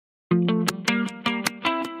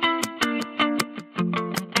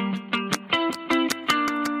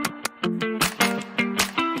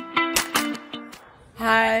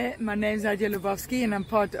Hi, my name is Nadia Lubovsky and I'm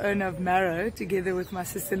part owner of Marrow together with my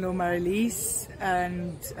sister-in-law Marilise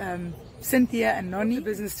and Cynthia and Noni. The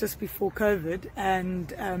business just before COVID,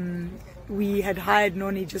 and we had hired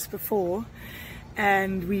Noni just before,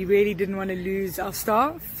 and we really didn't want to lose our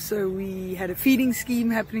staff, so we had a feeding scheme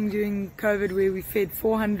happening during COVID where we fed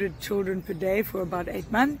 400 children per day for about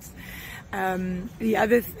 8 months. The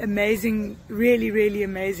other amazing, really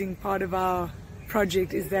amazing part of our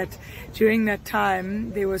project is that during that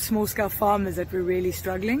time there were small-scale farmers that were really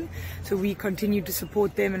struggling, so we continued to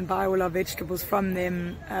support them and buy all our vegetables from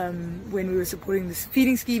them when we were supporting this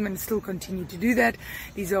feeding scheme, and still continue to do that.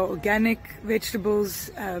 These are organic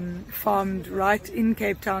vegetables farmed right in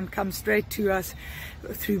Cape Town, come straight to us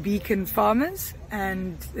through Beacon farmers,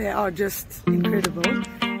 and they are just incredible.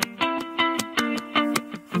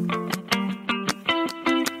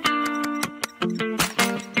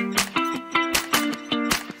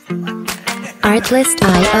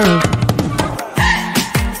 Artlist.io.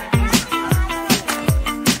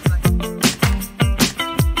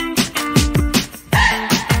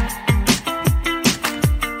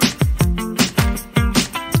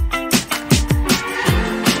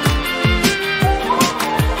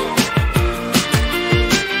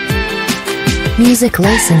 Music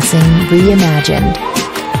licensing reimagined.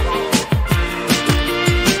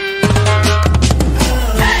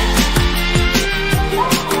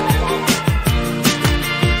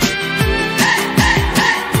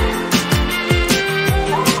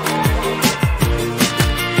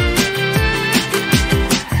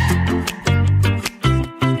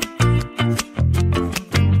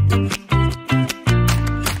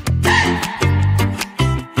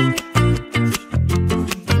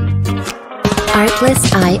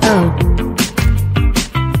 Artlist.io.